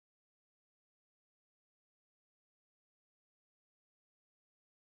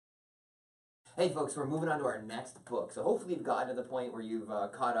Hey folks, we're moving on to our next book. So hopefully you've gotten to the point where you've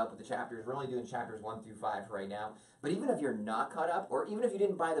caught up with the chapters. We're only doing chapters 1 through 5 right now. But even if you're not caught up, or even if you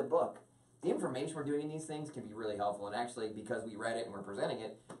didn't buy the book, the information we're doing in these things can be really helpful. And actually, because we read it and we're presenting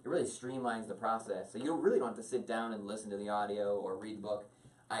it, it really streamlines the process. So you really don't have to sit down and listen to the audio or read the book.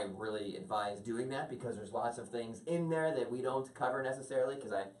 I really advise doing that because there's lots of things in there that we don't cover necessarily,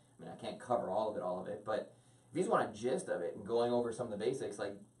 because I can't cover all of it, but if you just want a gist of it and going over some of the basics,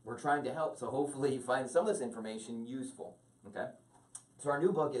 like, we're trying to help, so hopefully you find some of this information useful, okay? So our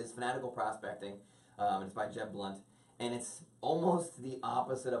new book is Fanatical Prospecting, and it's by Jeb Blount, and it's almost the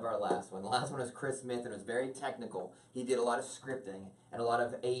opposite of our last one. The last one was Chris Smith, and it was very technical. He did a lot of scripting and a lot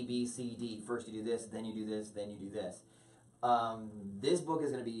of A, B, C, D. First you do this, then you do this, then you do this. This book is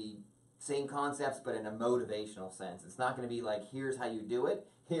going to be same concepts, but in a motivational sense. It's not going to be like, here's how you do it.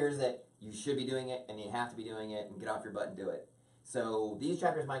 Here's that you should be doing it, and you have to be doing it, and get off your butt and do it. So these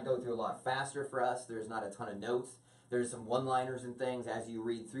chapters might go through a lot faster for us. There's not a ton of notes. There's some one-liners and things as you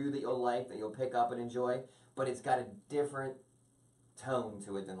read through that you'll like, that you'll pick up and enjoy. But it's got a different tone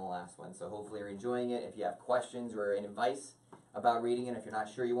to it than the last one. So hopefully you're enjoying it. If you have questions or any advice about reading it, if you're not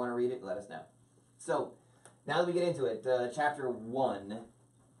sure you want to read it, let us know. So now that we get into it, chapter 1,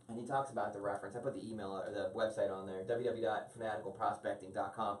 and he talks about the reference. I put the email or the website on there,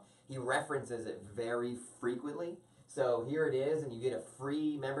 www.fanaticalprospecting.com. He references it very frequently. So here it is, and you get a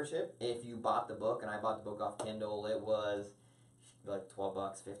free membership if you bought the book, and I bought the book off Kindle. It was like 12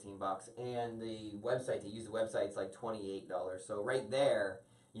 bucks, 15 bucks, and the website, to use the website, it's like $28. So right there,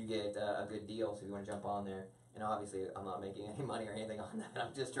 you get a good deal, so if you want to jump on there. And obviously, I'm not making any money or anything on that.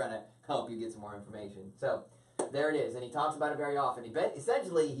 I'm just trying to help you get some more information. So there it is, and he talks about it very often.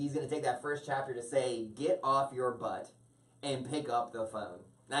 Essentially, he's going to take that first chapter to say, get off your butt and pick up the phone.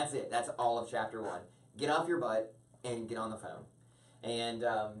 That's it. That's all of chapter 1. Get off your butt and get on the phone. And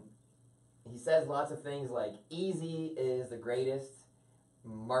he says lots of things like, easy is the greatest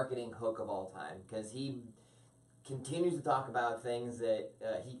marketing hook of all time, because he continues to talk about things that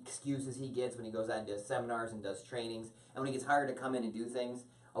excuses he gets when he goes out and does seminars and does trainings, and when he gets hired to come in and do things.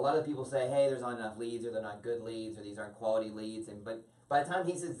 A lot of people say, hey, there's not enough leads, or they're not good leads, or these aren't quality leads. But by the time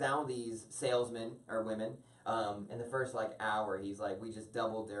he sits down with these salesmen or women, in the first hour, he's like, we just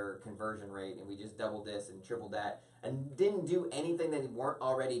doubled their conversion rate, and we just doubled this and tripled that, and didn't do anything that they weren't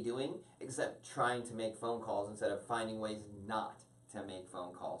already doing except trying to make phone calls instead of finding ways not to make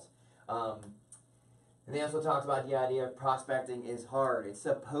phone calls. And he also talks about the idea of prospecting is hard. It's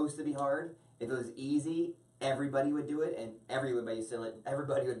supposed to be hard. If it was easy, everybody would do it, and everybody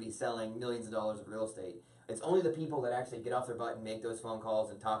would be selling millions of dollars of real estate. It's only the people that actually get off their butt and make those phone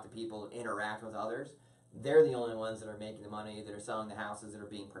calls and talk to people and interact with others. They're the only ones that are making the money, that are selling the houses, that are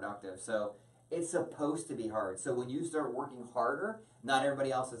being productive. So it's supposed to be hard. So when you start working harder, not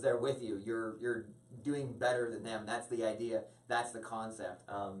everybody else is there with you. You're doing better than them. That's the idea. That's the concept.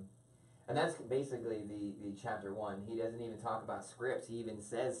 And that's basically the chapter 1. He doesn't even talk about scripts. He even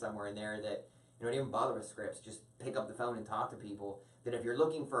says somewhere in there that you don't even bother with scripts. Just pick up the phone and talk to people. That if you're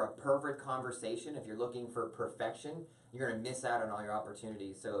looking for a perfect conversation, if you're looking for perfection, you're going to miss out on all your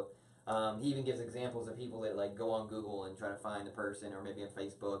opportunities. So he even gives examples of people that go on Google and try to find the person, or maybe on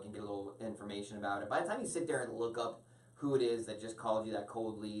Facebook, and get a little information about it. By the time you sit there and look up who it is that just called you that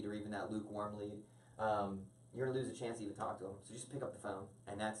cold lead or even that lukewarm lead, you're going to lose a chance to even talk to them. So just pick up the phone,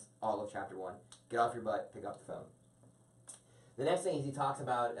 and that's all of chapter 1. Get off your butt, pick up the phone. The next thing is he talks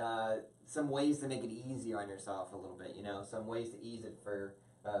about some ways to make it easier on yourself a little bit, some ways to ease it for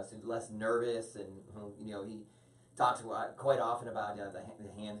so less nervous, and he talks quite often about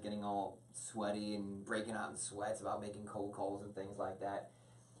the hands getting all sweaty and breaking out in sweats about making cold calls and things like that.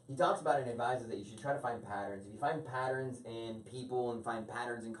 He talks about it and advises that you should try to find patterns. If you find patterns in people and find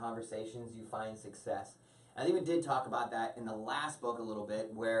patterns in conversations, you find success. I think we did talk about that in the last book a little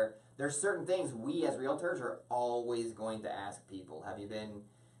bit, where there's certain things we as realtors are always going to ask people. Have you been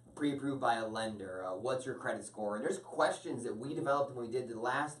pre-approved by a lender? What's your credit score? And there's questions that we developed when we did the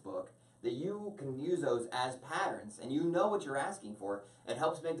last book that you can use those as patterns, and you know what you're asking for. It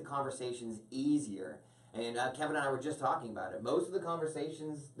helps make the conversations easier. And Kevin and I were just talking about it. Most of the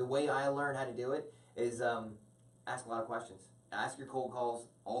conversations, the way I learned how to do it is ask a lot of questions. Ask your cold calls,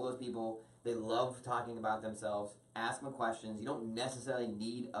 all those people. They love talking about themselves. Ask them questions. You don't necessarily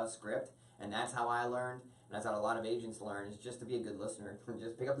need a script, and that's how I learned, and that's how a lot of agents learn, is just to be a good listener.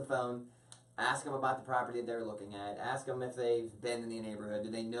 Just pick up the phone, ask them about the property that they're looking at, ask them if they've been in the neighborhood, do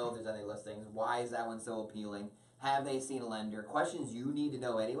they know if there's any listings, why is that one so appealing, have they seen a lender, questions you need to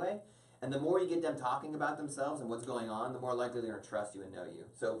know anyway. And the more you get them talking about themselves and what's going on, the more likely they're going to trust you and know you.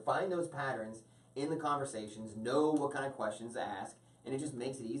 So find those patterns in the conversations, know what kind of questions to ask, and it just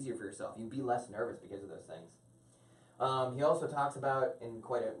makes it easier for yourself. You be less nervous because of those things. He also talks about, in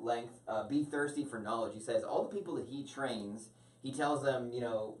quite a length, be thirsty for knowledge. He says all the people that he trains, he tells them,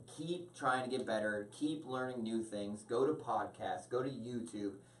 keep trying to get better, keep learning new things, go to podcasts, go to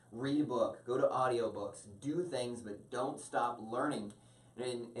YouTube, read a book, go to audiobooks, do things, but don't stop learning.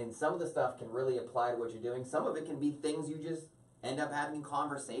 And some of the stuff can really apply to what you're doing. Some of it can be things you just end up having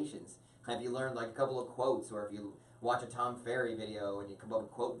conversations. Have you learned like a couple of quotes, or if you watch a Tom Ferry video and you come up with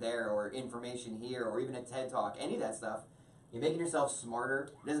a quote there, or information here, or even a TED Talk, any of that stuff, you're making yourself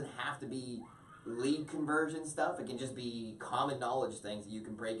smarter. It doesn't have to be lead conversion stuff. It can just be common knowledge things that you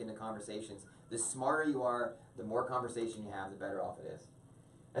can break into conversations. The smarter you are, the more conversation you have, the better off it is.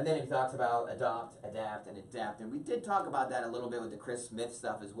 And then he talks about adopt, adapt, and adapt. And we did talk about that a little bit with the Chris Smith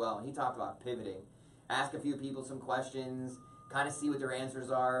stuff as well. And he talked about pivoting. Ask a few people some questions, kind of see what their answers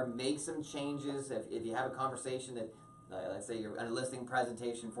are, make some changes. If you have a conversation that, let's say you're at a listing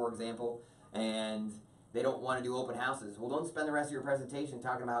presentation, for example, and they don't want to do open houses, well, don't spend the rest of your presentation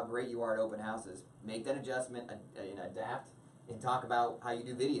talking about how great you are at open houses. Make that adjustment and adapt, and talk about how you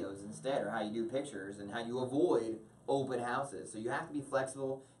do videos instead, or how you do pictures, and how you avoid open houses. So you have to be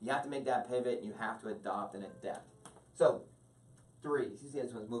flexible, you have to make that pivot, and you have to adopt and adapt. So, 3. You see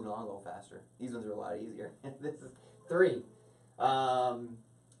this one's moving along a little faster. These ones are a lot easier. This is 3.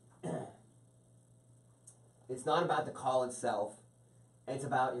 It's not about the call itself. It's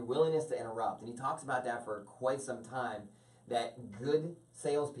about your willingness to interrupt. And he talks about that for quite some time, that good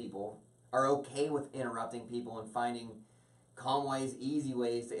salespeople are okay with interrupting people and finding calm ways, easy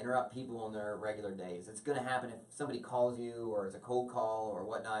ways to interrupt people on their regular days. It's going to happen if somebody calls you, or it's a cold call or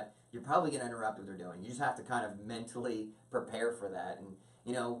whatnot. You're probably going to interrupt what they're doing. You just have to kind of mentally prepare for that, and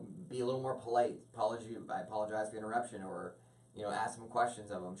be a little more polite. I apologize for the interruption, or ask some questions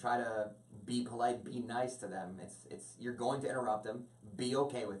of them. Try to be polite, be nice to them. It's you're going to interrupt them. Be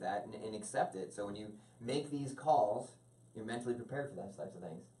okay with that and accept it. So when you make these calls, you're mentally prepared for those types of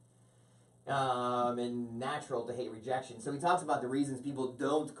things. And natural to hate rejection. So he talks about the reasons people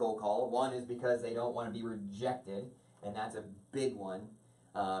don't cold call. One is because they don't want to be rejected, and that's a big one.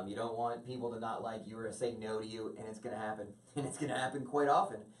 You don't want people to not like you or to say no to you, and it's going to happen. And it's going to happen quite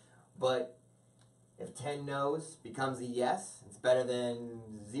often. But if 10 no's becomes a yes, it's better than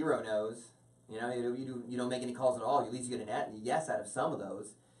 0 no's. You don't make any calls at all. At least you get a yes out of some of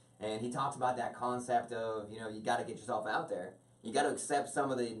those. And he talks about that concept of, you got to get yourself out there. You got to accept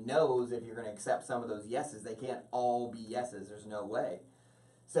some of the no's if you're going to accept some of those yeses. They can't all be yeses. There's no way.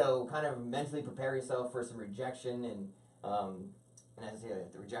 So kind of mentally prepare yourself for some rejection, and as I say,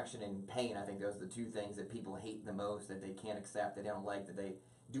 the rejection and pain, I think those are the 2 things that people hate the most, that they can't accept, that they don't like, that they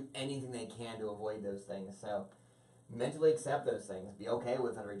do anything they can to avoid those things. So mentally accept those things. Be okay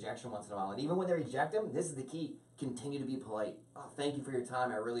with a rejection once in a while. And even when they reject them, this is the key. Continue to be polite. Oh, thank you for your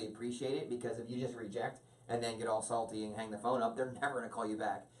time. I really appreciate it, because if you just reject and then get all salty and hang the phone up, they're never going to call you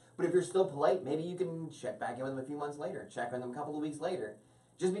back. But if you're still polite, maybe you can check back in with them a few months later, check on them a couple of weeks later.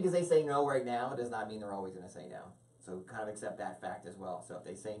 Just because they say no right now does not mean they're always going to say no. So kind of accept that fact as well. So if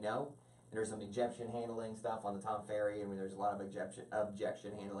they say no, and there's some objection handling stuff on the Tom Ferry, and there's a lot of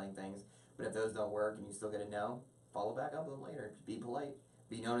objection handling things, but if those don't work and you still get a no, follow back up with them later. Be polite.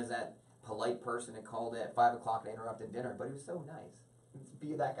 Be known as that polite person that called at 5 o'clock and interrupted dinner, but he was so nice.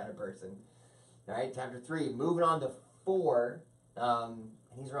 Be that kind of person. All right, chapter 3. Moving on to 4.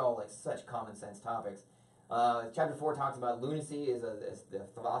 These are all like such common sense topics. Chapter 4 talks about lunacy is the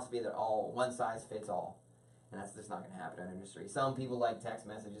philosophy that one size fits all. And that's just not going to happen in our industry. Some people like text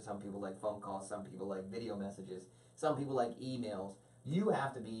messages, some people like phone calls, some people like video messages, some people like emails. You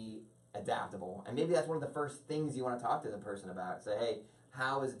have to be adaptable. And maybe that's one of the first things you want to talk to the person about. Say, hey,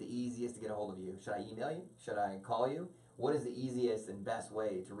 how is it the easiest to get a hold of you? Should I email you? Should I call you? What is the easiest and best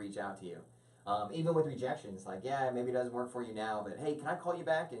way to reach out to you? Even with rejections, like, yeah, maybe it doesn't work for you now, but hey, can I call you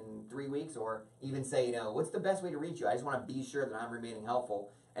back in 3 weeks? Or even say, what's the best way to reach you? I just want to be sure that I'm remaining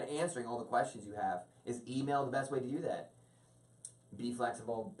helpful and answering all the questions you have. Is email the best way to do that? Be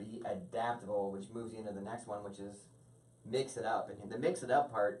flexible, be adaptable, which moves you into the next one, which is mix it up. And the mix it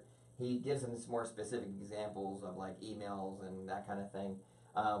up part, he gives them some more specific examples of like emails and that kind of thing.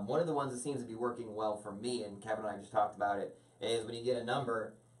 One of the ones that seems to be working well for me, and Kevin and I just talked about it, is when you get a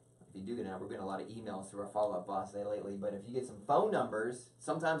number. If you do get a number, we're getting a lot of emails through our follow-up boss lately, but if you get some phone numbers,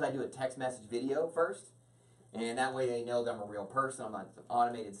 sometimes I do a text message video first, and that way they know that I'm a real person. I'm not an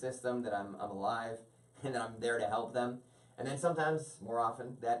automated system, that I'm alive, and that I'm there to help them. And then sometimes, more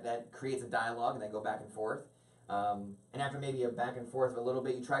often, that creates a dialogue, and they go back and forth. And after maybe a back and forth of a little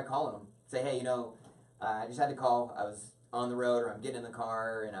bit, you try calling them. Say, hey, I just had to call. I was on the road, or I'm getting in the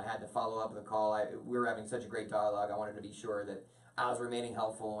car, and I had to follow up with a call. We were having such a great dialogue. I wanted to be sure that I was remaining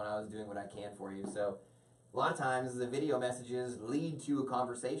helpful and I was doing what I can for you. So a lot of times the video messages lead to a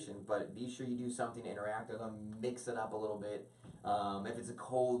conversation, but be sure you do something to interact with them, mix it up a little bit. If it's a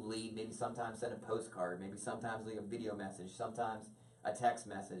cold lead, maybe sometimes send a postcard, maybe sometimes leave a video message, sometimes a text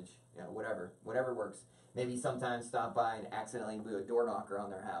message, whatever works. Maybe sometimes stop by and accidentally do a door knocker on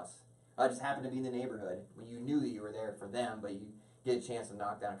their house. I just happened to be in the neighborhood when you knew that you were there for them, but you get a chance to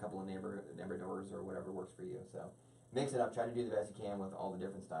knock down a couple of neighbor doors or whatever works for you. So mix it up, try to do the best you can with all the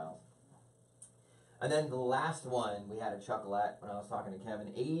different styles. And then the last one we had a chuckle at when I was talking to Kevin,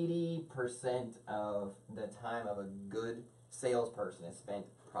 80% of the time of a good salesperson is spent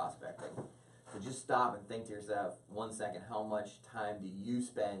prospecting. So just stop and think to yourself, 1 second, how much time do you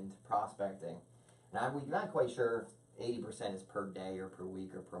spend prospecting? And we're not quite sure if 80% is per day or per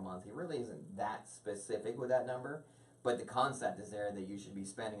week or per month. He really isn't that specific with that number, but the concept is there that you should be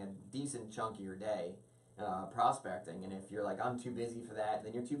spending a decent chunk of your day prospecting. And if you're like, I'm too busy for that,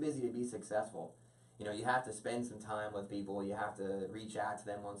 then you're too busy to be successful. You have to spend some time with people. You have to reach out to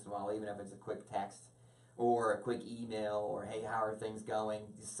them once in a while, even if it's a quick text or a quick email or, hey, how are things going?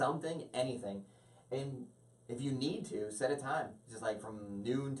 Something, anything. And if you need to, set a time. Just like from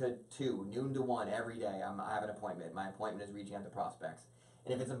noon to 2, noon to 1 every day, I have an appointment. My appointment is reaching out to prospects.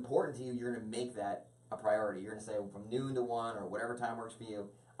 And if it's important to you, you're going to make that a priority. You're going to say from noon to 1 or whatever time works for you,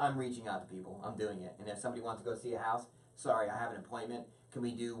 I'm reaching out to people. I'm doing it. And if somebody wants to go see a house, sorry, I have an appointment. Can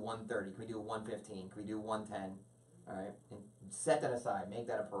we do 1:30? Can we do 1:15? Can we do 1:10? All right? And set that aside. Make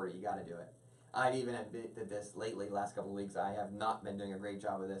that a priority. You got to do it. I've even did this lately, last couple of weeks. I have not been doing a great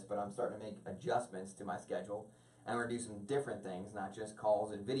job of this, but I'm starting to make adjustments to my schedule. And we're going to do some different things, not just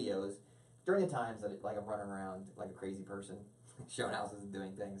calls and videos, during the times that I'm running around like a crazy person, showing houses and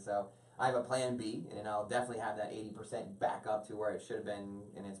doing things. So I have a plan B, and I'll definitely have that 80% back up to where it should have been,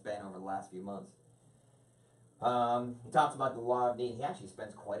 and it's been over the last few months. He talks about the law of need. He actually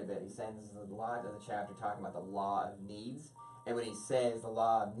spends quite a bit. He spends a lot of the chapter talking about the law of needs. And when he says the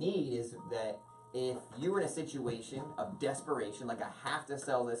law of need is that if you were in a situation of desperation, like I have to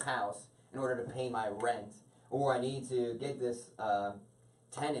sell this house in order to pay my rent, or I need to get this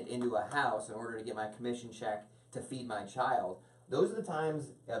tenant into a house in order to get my commission check to feed my child, those are the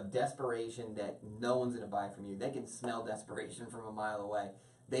times of desperation that no one's going to buy from you. They can smell desperation from a mile away.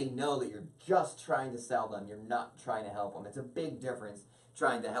 They know that you're just trying to sell them. You're not trying to help them. It's a big difference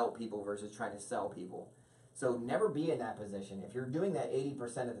trying to help people versus trying to sell people. So never be in that position. If you're doing that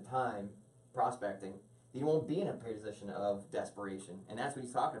 80% of the time, prospecting, you won't be in a position of desperation. And that's what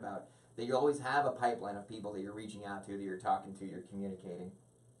he's talking about, that you always have a pipeline of people that you're reaching out to, that you're talking to, you're communicating.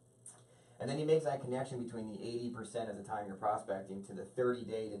 And then he makes that connection between the 80% of the time you're prospecting to the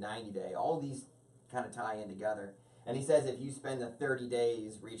 30-day to 90-day. All these kind of tie in together. And he says if you spend the 30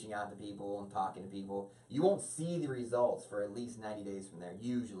 days reaching out to people and talking to people, you won't see the results for at least 90 days from there,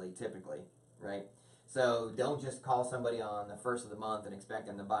 usually, typically, right? So don't just call somebody on the 1st of the month and expect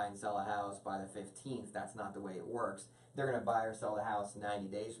them to buy and sell a house by the 15th. That's not the way it works. They're going to buy or sell the house 90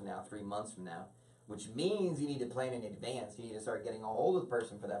 days from now, 3 months from now, which means you need to plan in advance. You need to start getting a hold of the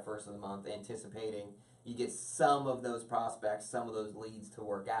person for that 1st of the month, anticipating you get some of those prospects, some of those leads to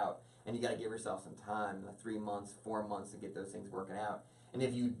work out. And you got to give yourself some time, 3 months, 4 months to get those things working out. And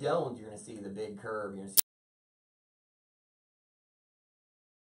if you don't, you're going to see the big curve. You're going to see